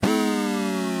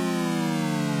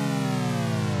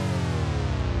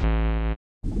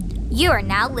You are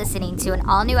now listening to an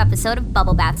all-new episode of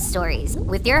Bubble Bath Stories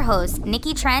with your hosts,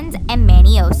 Nikki Trends and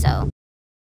Manny Oso.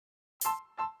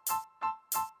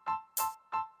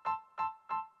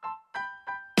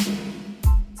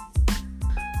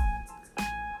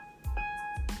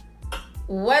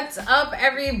 What's up,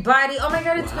 everybody? Oh my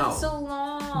god, it's been so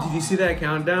long. Did you see that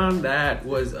countdown? That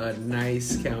was a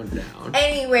nice countdown.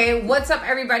 Anyway, what's up,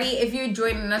 everybody? If you're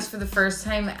joining us for the first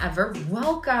time ever,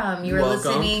 welcome. You're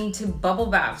listening to Bubble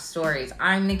Bath Stories.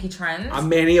 I'm Nikki Trends. I'm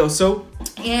Manny Oso.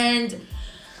 And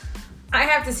I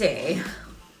have to say,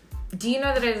 do you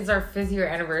know that it is our 5th year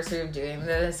anniversary of doing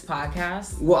this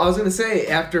podcast? Well, I was going to say,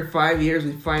 after 5 years,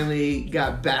 we finally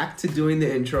got back to doing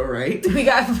the intro, right? We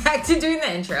got back to doing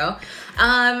the intro.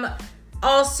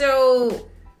 Also,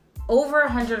 over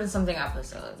 100 and something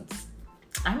episodes.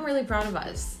 I'm really proud of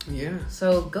us. Yeah.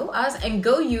 So go us and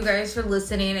go you guys for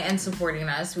listening and supporting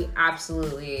us. We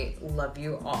absolutely love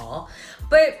you all.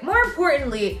 But more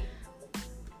importantly,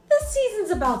 this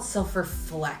season's about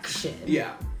self-reflection.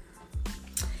 Yeah.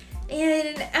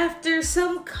 And after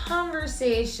some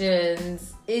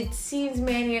conversations, it seems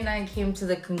Manny and I came to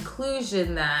the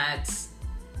conclusion that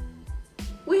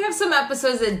we have some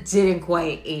episodes that didn't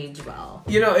quite age well.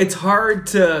 You know, it's hard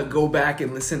to go back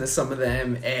and listen to some of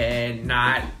them and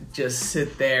not just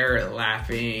sit there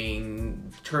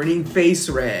laughing, turning face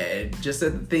red, just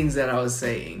at the things that I was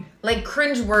saying. Like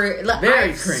cringe word.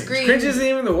 Very cringe. Cringe isn't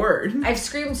even the word. I've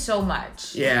screamed so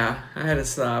much. Yeah, I had to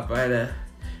stop. I had to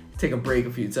take a break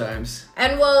a few times.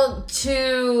 And well,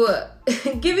 to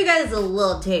give you guys a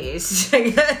little taste,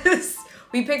 I guess,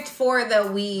 we picked 4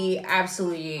 that we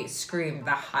absolutely screamed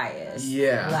the highest,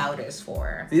 loudest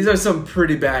for. These are some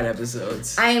pretty bad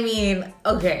episodes. I mean,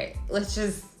 okay, let's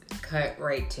just cut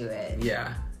right to it.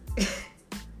 Yeah.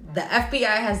 The FBI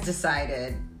has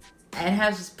decided and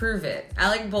has proven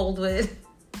Alec Baldwin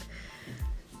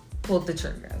pulled the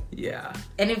trigger. Yeah.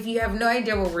 And if you have no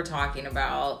idea what we're talking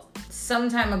about, some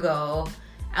time ago,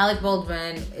 Alec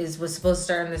Baldwin was supposed to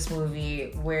star in this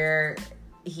movie where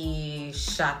he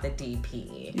shot the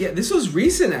DP. Yeah, this was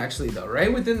recent actually though,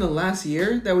 right? Within the last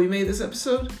year that we made this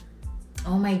episode?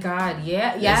 Oh my god,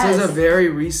 yeah. Yes. This is a very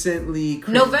recently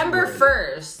November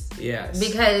 1st. Yes.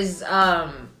 Because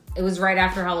it was right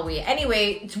after Halloween.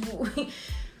 Anyway,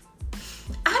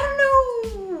 I don't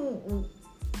know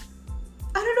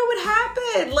what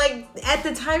happened. Like, at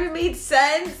the time it made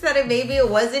sense that maybe it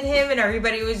wasn't him and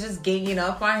everybody was just ganging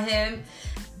up on him.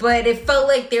 But it felt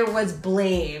like there was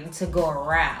blame to go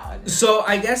around. So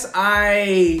I guess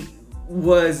I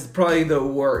was probably the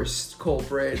worst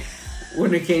culprit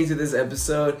when it came to this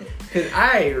episode. Because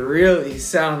I really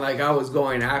sound like I was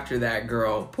going after that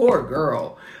girl. Poor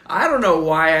girl. I don't know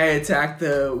why I attacked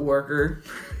the worker.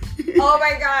 Oh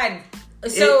my god.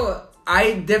 So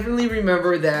I definitely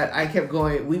remember that I kept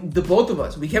going, the both of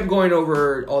us, we kept going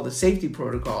over all the safety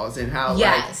protocols and how,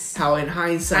 how in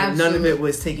hindsight, none of it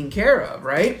was taken care of,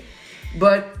 right?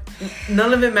 But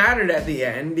none of it mattered at the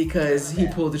end because he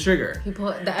pulled the trigger. The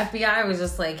FBI was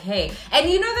just like, hey. And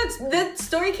you know, that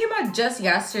story came out just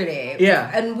yesterday. Yeah.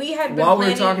 And we had been While we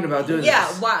were talking about doing this.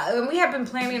 Yeah, and we had been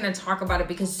planning to talk about it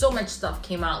because so much stuff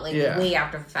came out, way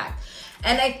after the fact.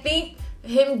 And I think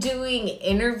him doing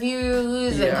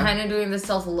interviews and kind of doing the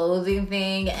self-loathing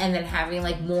thing and then having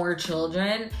more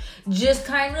children just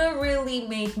kind of really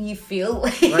made me feel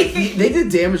like they did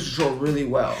damage control really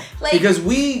well because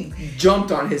we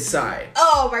jumped on his side.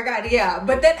 Oh my god, yeah.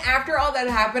 But then after all that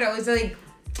happened, I was like,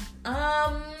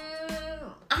 I'm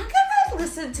gonna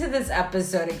listen to this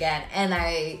episode again, and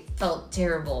I felt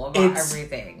terrible about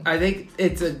everything. I think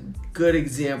it's a good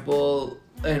example,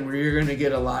 and we're going to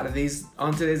get a lot of these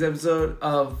on today's episode,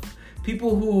 of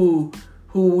people who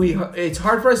it's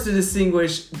hard for us to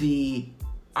distinguish the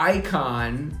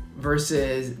icon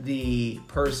versus the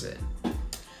person.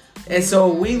 And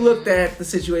so we looked at the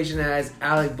situation as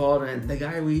Alec Baldwin, the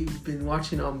guy we've been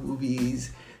watching on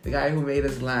movies, the guy who made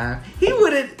us laugh.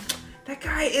 That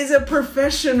guy is a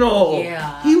professional.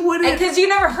 Yeah. He wouldn't. Because you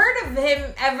never heard of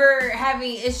him ever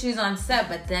having issues on set,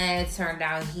 but then it turned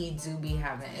out he do be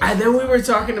having issues. And then we were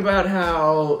talking about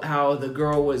how the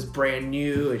girl was brand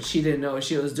new and she didn't know what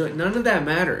she was doing. None of that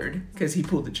mattered because he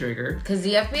pulled the trigger. Because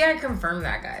the FBI confirmed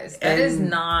that, guys. That is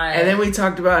not... And then we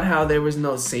talked about how there was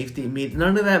no safety.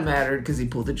 None of that mattered because he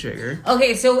pulled the trigger.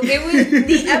 Okay, so it was...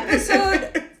 The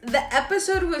episode... The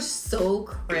episode was so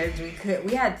cringe.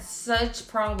 We had such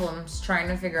problems trying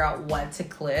to figure out what to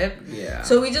clip. Yeah.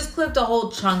 So we just clipped a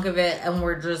whole chunk of it, and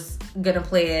we're just gonna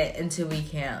play it until we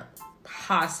can't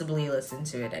possibly listen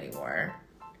to it anymore.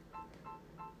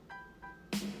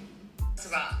 It's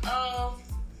about,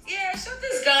 yeah, I shot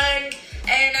this gun,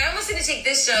 and I almost didn't take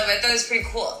this job. I thought it was pretty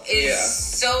cool. It's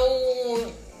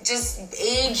so just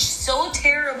aged so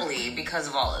terribly because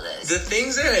of all of this. The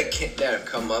things that have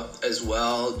come up as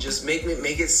well just make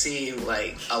it seem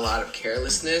like a lot of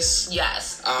carelessness.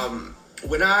 Yes.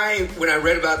 When I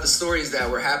read about the stories that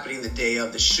were happening the day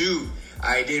of the shoot,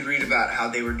 I did read about how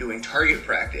they were doing target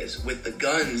practice with the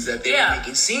guns that they were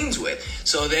making scenes with.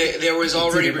 So there was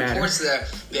already reports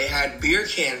that they had beer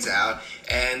cans out,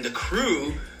 and the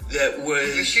crew that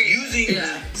was using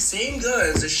the same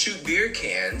guns to shoot beer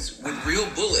cans with real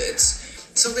bullets.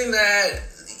 Something that...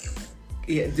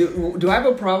 Yeah, do I have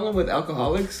a problem with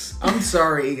alcoholics? I'm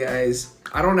sorry, guys.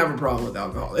 I don't have a problem with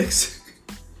alcoholics.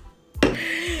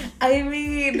 I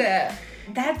mean,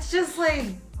 that's just like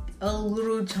a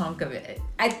little chunk of it.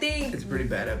 I think it's a pretty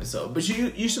bad episode, but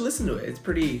you should listen to it. It's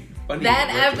pretty funny. That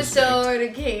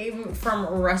episode came from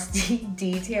Rusty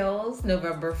Details,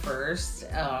 November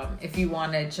 1st. If you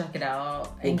want to check it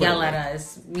out and yell at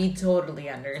us, we totally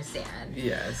understand.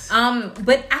 Yes.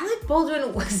 But Alec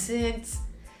Baldwin wasn't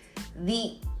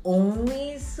the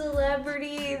only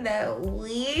celebrity that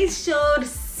we showed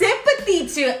sympathy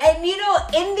to. And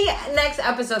in the next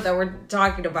episode that we're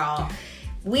talking about,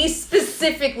 we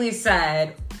specifically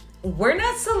said we're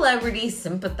not celebrity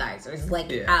sympathizers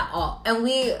at all, and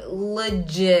we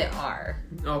legit are.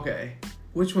 Okay,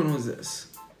 which one was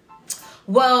this?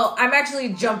 Well, I'm actually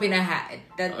jumping ahead.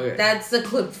 That's the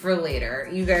clip for later.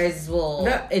 You guys will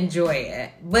enjoy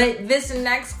it. But this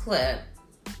next clip,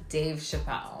 Dave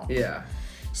Chappelle. Yeah.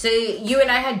 So you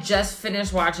and I had just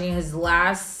finished watching his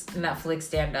last Netflix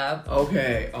stand-up.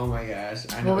 Okay. Oh my gosh.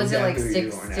 I know what was exactly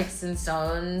it, like Sticks and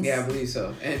Stones? Yeah, I believe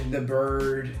so. And the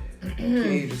bird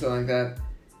cage or something like that.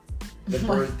 The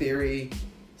bird theory,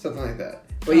 something like that.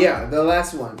 But yeah, the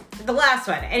last one. The last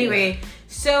one. Anyway,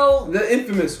 so... The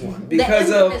infamous one.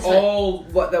 Because of all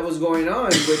what that was going on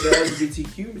with the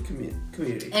LGBTQ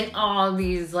community. And all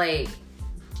these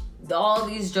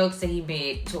jokes that he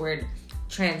made toward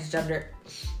transgender...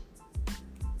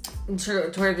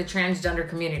 toward the transgender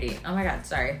community. Oh my god,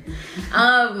 sorry.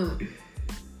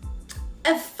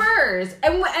 At first,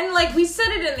 and like we said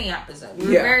it in the episode, we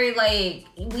were very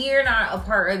we are not a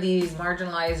part of these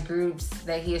marginalized groups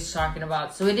that he is talking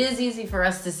about, so it is easy for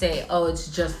us to say, oh, it's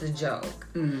just a joke.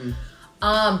 Mm-hmm.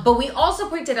 But we also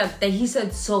pointed out that he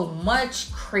said so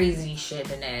much crazy shit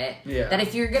in it that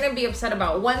if you're gonna be upset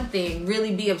about one thing,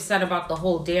 really be upset about the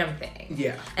whole damn thing.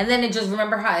 Yeah. And then it just,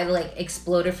 remember how it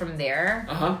exploded from there?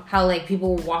 Uh-huh. How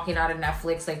people were walking out of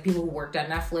Netflix, people who worked at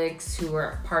Netflix who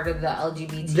were part of the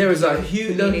LGBT. There was a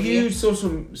huge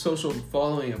social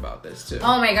following about this too.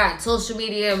 Oh my god, social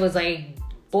media was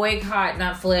boycott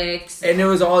Netflix. And it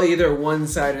was all either one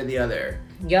side or the other.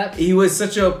 Yep. He was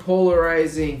such a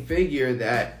polarizing figure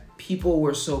that people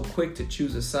were so quick to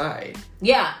choose a side.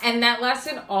 Yeah, and that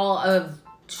lasted all of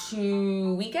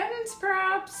 2 weekends,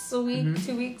 perhaps a week,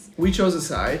 2 weeks. We chose a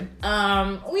side.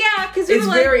 Yeah, because it's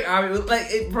very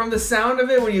obvious. From the sound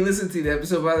of it, when you listen to the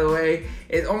episode, by the way,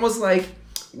 it's almost like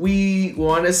we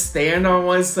want to stand on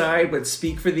one side but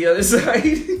speak for the other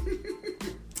side.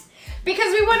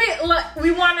 Because we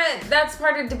want to, that's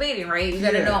part of debating, right? You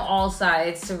got to know all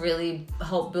sides to really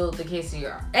help build the case of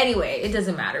your... Anyway, it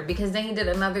doesn't matter, because then he did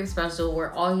another special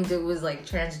where all he did was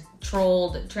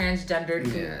trolled the transgender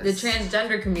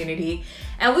community.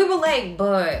 And we were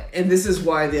but... And this is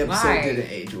why the episode didn't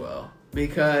age well.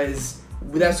 Because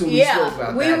that's what we spoke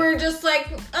about. We were just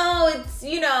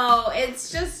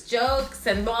it's just jokes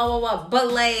and blah, blah, blah.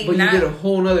 But you did a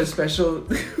whole nother special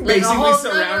basically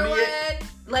surrounding it.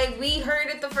 We heard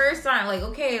it the first time.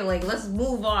 Okay, let's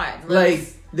move on.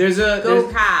 There's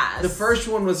past. The first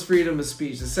one was freedom of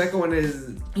speech. The second one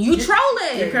is... You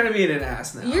trolling. You're kind of being an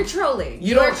ass now. You're trolling.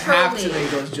 You don't have to make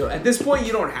those jokes. At this point,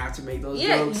 you don't have to make those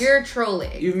jokes. Yeah, you're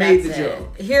trolling. You've made the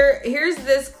joke. Here's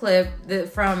this clip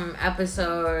from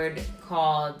episode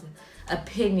called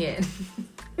Opinion,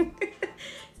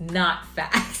 Not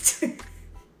Fact.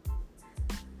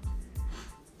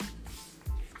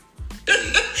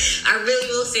 I really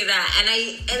will say that, and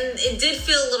it did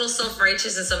feel a little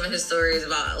self-righteous in some of his stories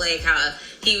about how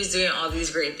he was doing all these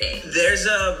great things. There's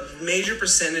a major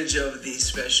percentage of the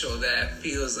special that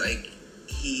feels like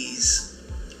he's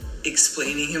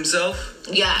explaining himself.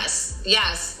 Yes.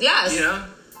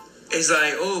 It's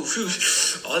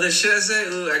all this shit I said.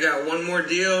 I got one more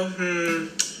deal.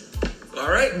 All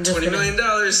right, $20 million.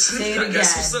 I got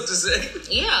some stuff to say.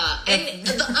 Yeah, and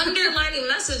the underlining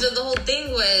message of the whole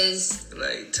thing was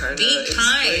time be to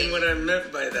kind. Explain what I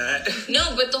meant by that.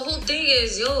 No, but the whole thing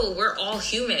is, we're all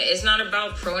human. It's not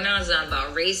about pronouns. It's not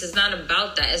about race. It's not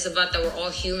about that. It's about that we're all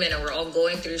human and we're all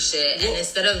going through shit. And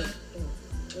instead of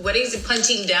weddings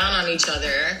punching down on each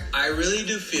other. I really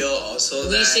do feel also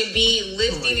that we should be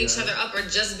lifting each other up or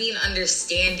just being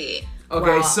understanding. Okay,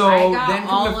 well, so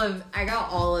I got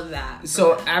all of that.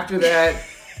 So after that,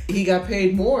 he got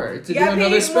paid more to do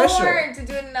another special.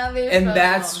 And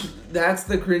that's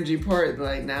the cringy part.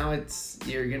 Like now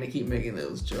you're gonna keep making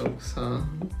those jokes, huh?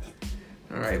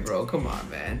 All right, bro, come on,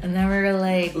 man. And then we were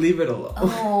like, leave it alone.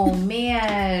 Oh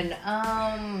man,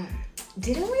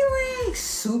 didn't we like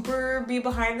super be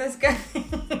behind this guy?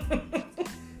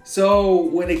 So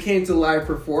when it came to live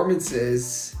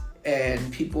performances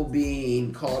and people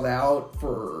being called out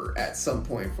at some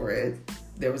point for it,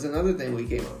 there was another thing we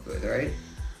came up with, right?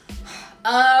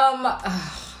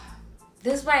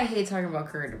 This is why I hate talking about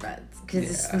current events, because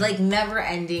it's like never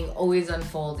ending, always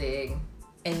unfolding,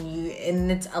 and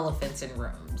it's elephants in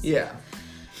rooms. Yeah.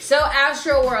 So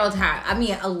Astroworld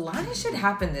a lot of shit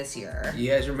happened this year. You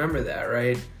guys remember that,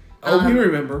 right? Oh, we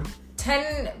remember.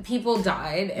 10 people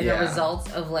died in a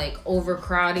result of like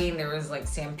overcrowding. There was like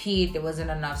stampede. There wasn't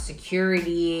enough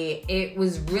security. It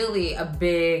was really a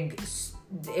big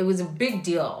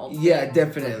deal. Yeah,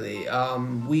 definitely.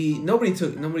 Nobody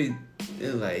took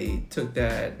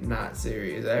that not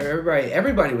serious.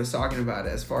 Everybody was talking about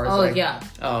it as far as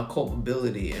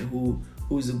culpability and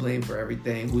who's to blame for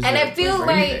everything. And I feel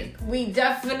like we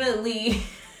definitely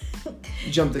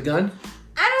jumped the gun.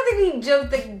 I don't think we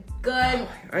jumped the gun.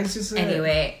 I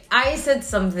said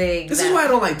something. This is why I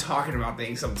don't like talking about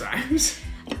things sometimes.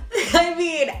 I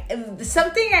mean,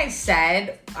 something I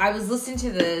said, I was listening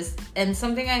to this, and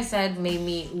something I said made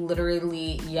me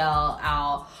literally yell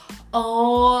out,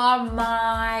 "Oh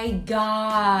my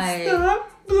God. Stop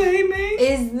blaming.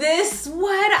 Is this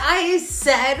what I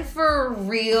said for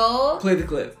real?" Play the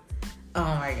clip.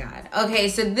 Oh my God. Okay,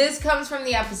 so this comes from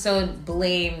the episode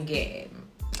Blame Game.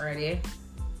 Ready?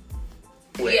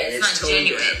 Yeah, it's not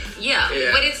genuine. Yeah,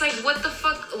 but it's like, what the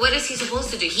fuck? What is he supposed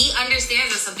to do? He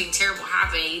understands that something terrible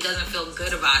happened. He doesn't feel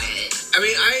good about it. I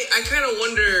mean, I kind of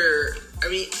wonder. I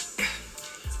mean,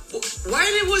 why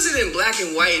it wasn't in black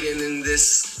and white and in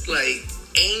this like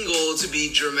angle to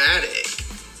be dramatic?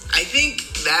 I think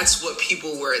that's what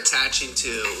people were attaching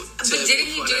to. But didn't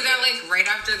he do that like right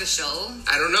after the show?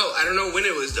 I don't know. I don't know when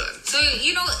it was done. So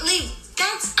like.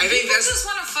 I think people just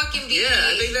want to fucking be. Yeah,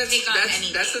 I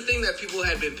think that's the thing that people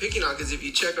had been picking on, because if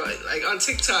you check like on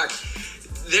TikTok,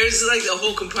 there's like a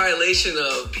whole compilation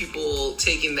of people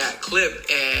taking that clip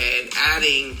and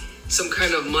adding some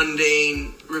kind of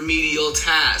mundane remedial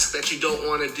task that you don't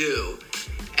want to do,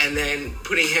 and then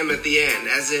putting him at the end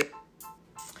as if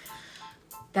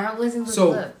that wasn't the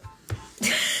clip.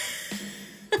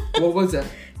 What was that?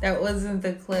 That wasn't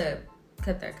the clip.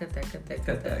 Cut that.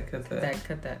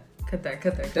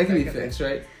 That can be fixed,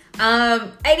 right?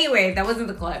 Anyway, that wasn't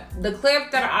the clip. The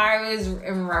clip that I was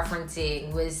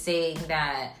referencing was saying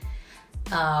that,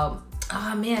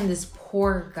 this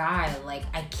poor guy, like,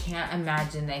 I can't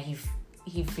imagine that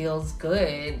he feels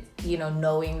good,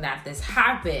 knowing that this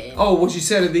happened. Oh, what you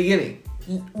said at the beginning.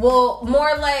 Well,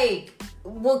 more like,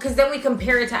 because then we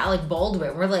compare it to Alec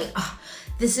Baldwin. We're like,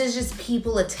 this is just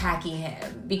people attacking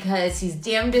him because he's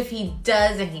damned if he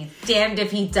does and he's damned if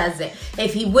he doesn't.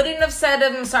 If he wouldn't have said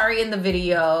I'm sorry in the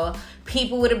video,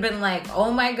 people would have been like,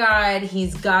 oh my God,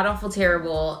 he's god-awful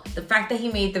terrible. The fact that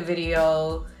he made the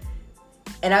video.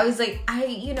 And I was like,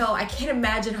 I can't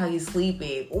imagine how he's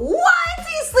sleeping. What?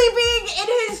 He's sleeping in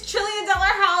his $1 trillion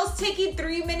house taking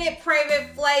 3-minute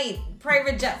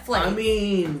private jet flight. I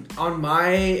mean, on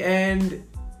my end,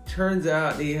 turns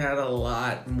out he had a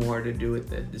lot more to do with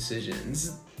the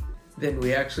decisions than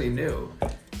we actually knew.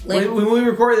 When we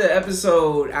recorded the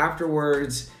episode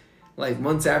afterwards, like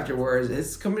months afterwards,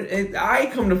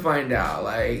 I come to find out,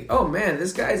 like, oh man,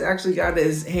 this guy's actually got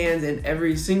his hands in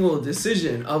every single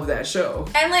decision of that show.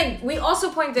 And like, we also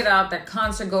pointed out that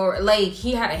concert goer, like,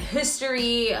 he had a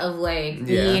history of like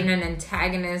being an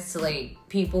antagonist to like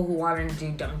people who wanted to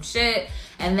do dumb shit.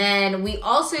 And then we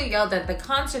also yelled at the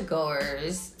concert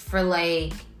goers for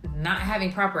like not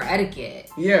having proper etiquette.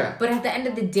 Yeah. But at the end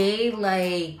of the day,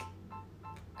 like,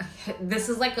 this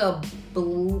is like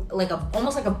almost like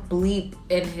a bleep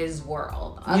in his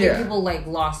world. Other people like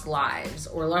lost lives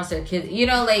or lost their kids.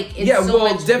 Like, it's so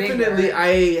much definitely bigger.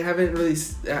 I haven't really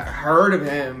heard of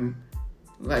him.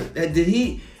 Like, did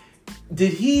he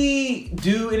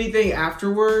do anything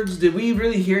afterwards? Did we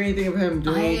really hear anything of him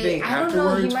doing anything afterwards? I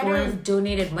don't know. He might have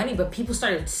donated money, but people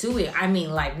started suing. I mean,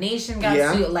 Live Nation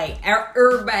got sued. Like,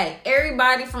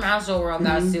 everybody from Astroworld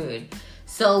got sued.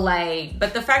 So, like,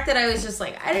 but the fact that I was just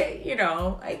like, I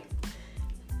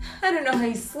don't know how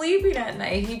he's sleeping at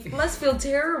night. He must feel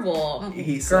terrible.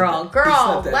 Girl,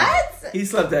 what? He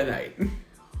slept that night.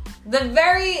 The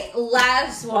very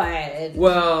last one.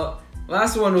 Well,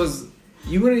 last one was,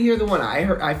 you want to hear the one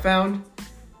I found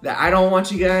that I don't want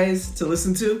you guys to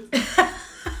listen to?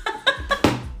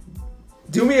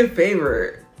 Do me a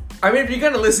favor. I mean, if you're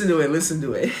going to listen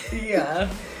to it. Yeah.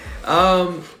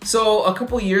 So a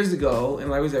couple years ago,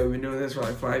 and like we said, we've been doing this for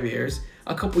like 5 years.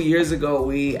 A couple years ago,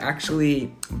 we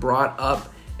actually brought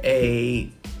up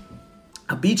a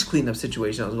beach cleanup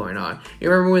situation that was going on. You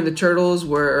remember when the turtles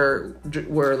were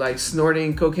like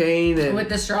snorting cocaine and with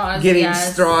the straws, getting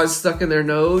straws stuck in their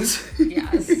nose?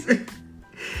 Yes.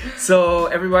 So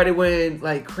everybody went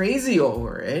like crazy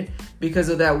over it because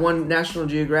of that one National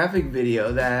Geographic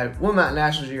video not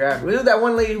National Geographic, it was that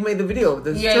one lady who made the video with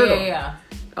the turtle.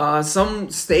 Yeah. Some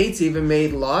states even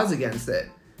made laws against it.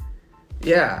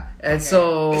 Yeah. And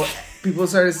so people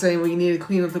started saying we need to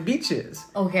clean up the beaches.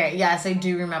 Okay, yes, I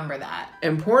do remember that.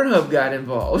 And Pornhub got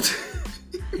involved.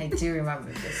 I do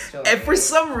remember this story. And for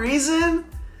some reason,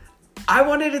 I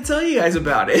wanted to tell you guys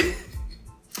about it.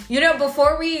 You know,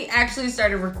 before we actually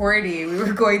started recording, we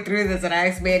were going through this and I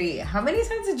asked Manny, how many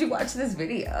times did you watch this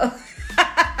video?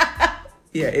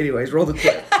 Yeah, anyways, roll the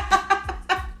clip.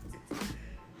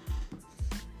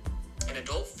 An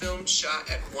adult film shot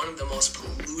at one of the most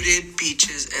polluted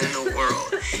beaches in the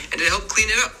world. And to help clean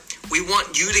it up, we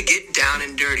want you to get down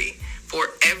and dirty. For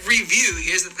every view,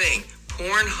 here's the thing.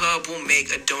 Pornhub will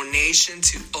make a donation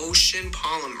to Ocean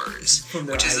Polymers,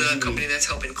 which is a company that's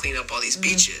helping clean up all these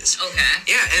beaches.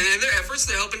 Okay. Yeah, and in their efforts,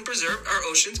 they're helping preserve our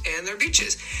oceans and their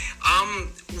beaches.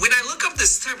 When I look up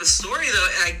this type of story, though,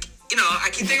 I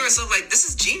keep thinking to myself, like, this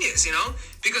is genius,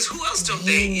 Because who else don't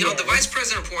they? The vice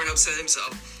president of Pornhub said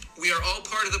himself, we are all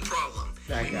part of the problem.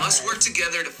 We must work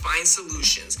together to find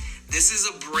solutions. This is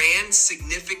a brand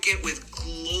significant with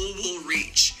global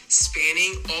reach,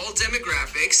 spanning all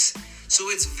demographics. So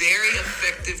it's very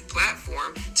effective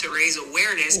platform to raise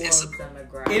awareness and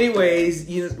support. Anyways,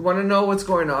 you want to know what's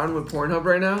going on with Pornhub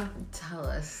right now? Tell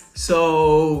us.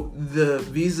 So the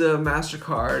Visa,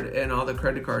 MasterCard, and all the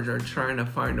credit cards are trying to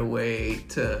find a way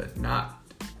to not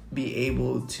be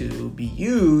able to be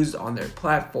used on their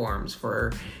platforms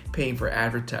for paying for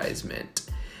advertisement.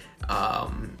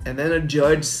 And then a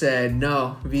judge said,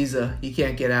 no, Visa, you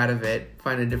can't get out of it.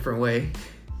 Find a different way.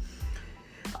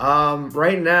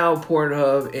 Right now,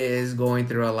 Pornhub is going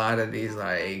through a lot of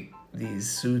these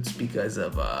suits because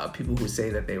of people who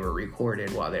say that they were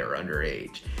recorded while they were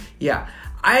underage. Yeah,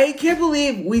 I can't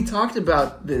believe we talked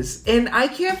about this, and I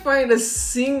can't find a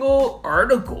single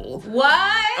article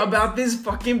about this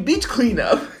fucking beach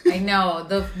cleanup. I know.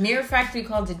 The mere fact we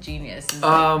called it genius is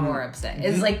more upset.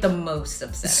 It's like the most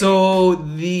upsetting. So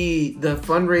the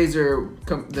fundraiser,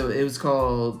 it was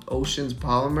called Ocean's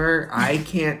Polymer. I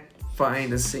can't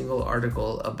find a single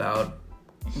article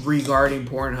regarding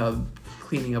Pornhub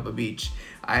cleaning up a beach.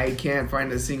 I can't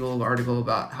find a single article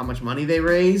about how much money they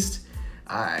raised.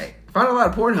 I found a lot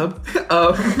of Pornhub.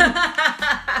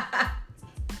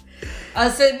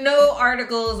 So no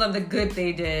articles on the good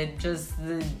they did,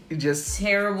 just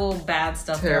terrible bad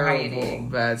stuff they're hiding.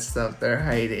 Bad stuff they're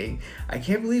hiding. I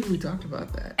can't believe we talked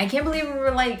about that. I can't believe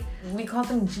we called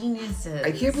them geniuses.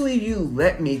 I can't believe you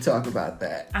let me talk about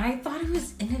that. I thought it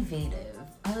was innovative.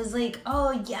 I was like,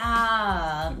 oh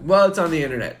yeah. Well, it's on the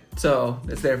internet, so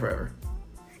it's there forever.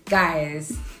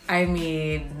 Guys, I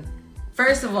mean,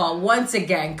 first of all, once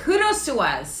again, kudos to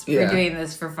us for doing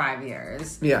this for 5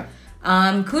 years. Yeah.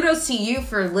 Kudos to you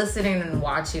for listening and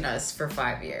watching us for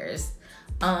 5 years.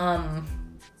 Kudos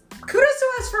to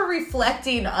us for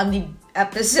reflecting on the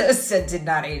episodes that did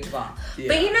not age well. Yeah.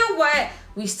 But you know what?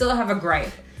 We still have a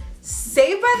gripe.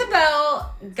 Saved by the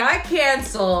Bell got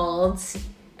canceled,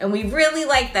 and we really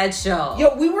liked that show.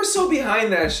 Yo, we were so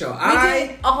behind that show. We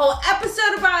did a whole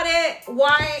episode about it,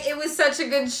 why it was such a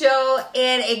good show,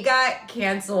 and it got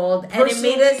canceled. And it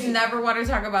made us never want to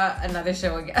talk about another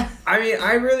show again. I mean,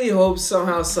 I really hope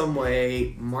somehow, some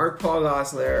way, Mark Paul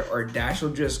Gosselaar or Dash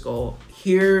O'Driscoll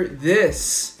hear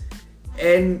this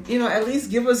and, at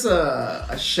least give us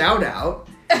a shout out.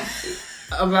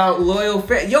 About loyal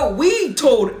fans. Yo, we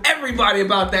told everybody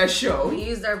about that show. We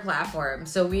used our platform,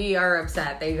 so we are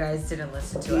upset that you guys didn't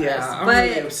listen to us. Yeah, I'm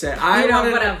really upset.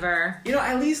 Whatever.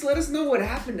 At least let us know what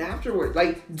happened afterward.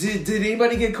 Like, did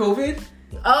anybody get COVID?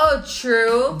 Oh,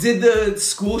 true. Did the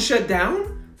school shut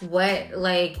down? What,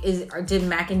 did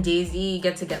Mac and Daisy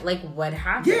get, what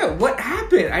happened? Yeah, what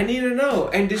happened? I need to know.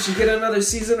 And did she get another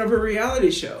season of her reality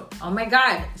show? Oh my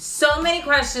God. So many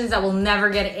questions that will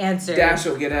never get answered. Dash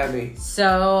will get at me.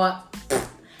 So,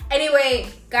 anyway,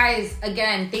 guys,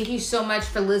 again, thank you so much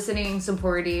for listening,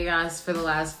 supporting us for the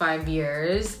last 5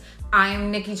 years.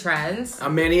 I'm Nikki Trends.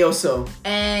 I'm Manny Oso.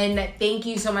 And thank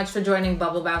you so much for joining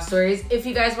Bubble Bath Stories. If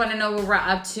you guys want to know what we're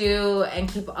up to and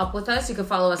keep up with us, you can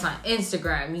follow us on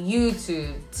Instagram,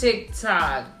 YouTube,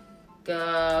 TikTok,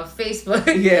 Facebook.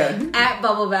 At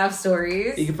Bubble Bath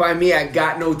Stories. You can find me at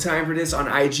Got No Time For This on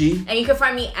IG. And you can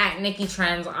find me at Nikki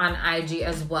Trends on IG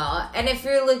as well. And if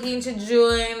you're looking to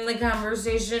join the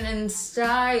conversation in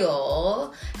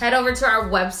style, head over to our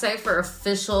website for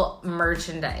official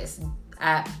merchandise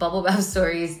at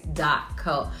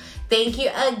bubblebathstories.co. Thank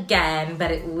you again,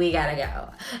 but we gotta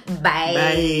go.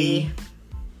 Bye. Bye.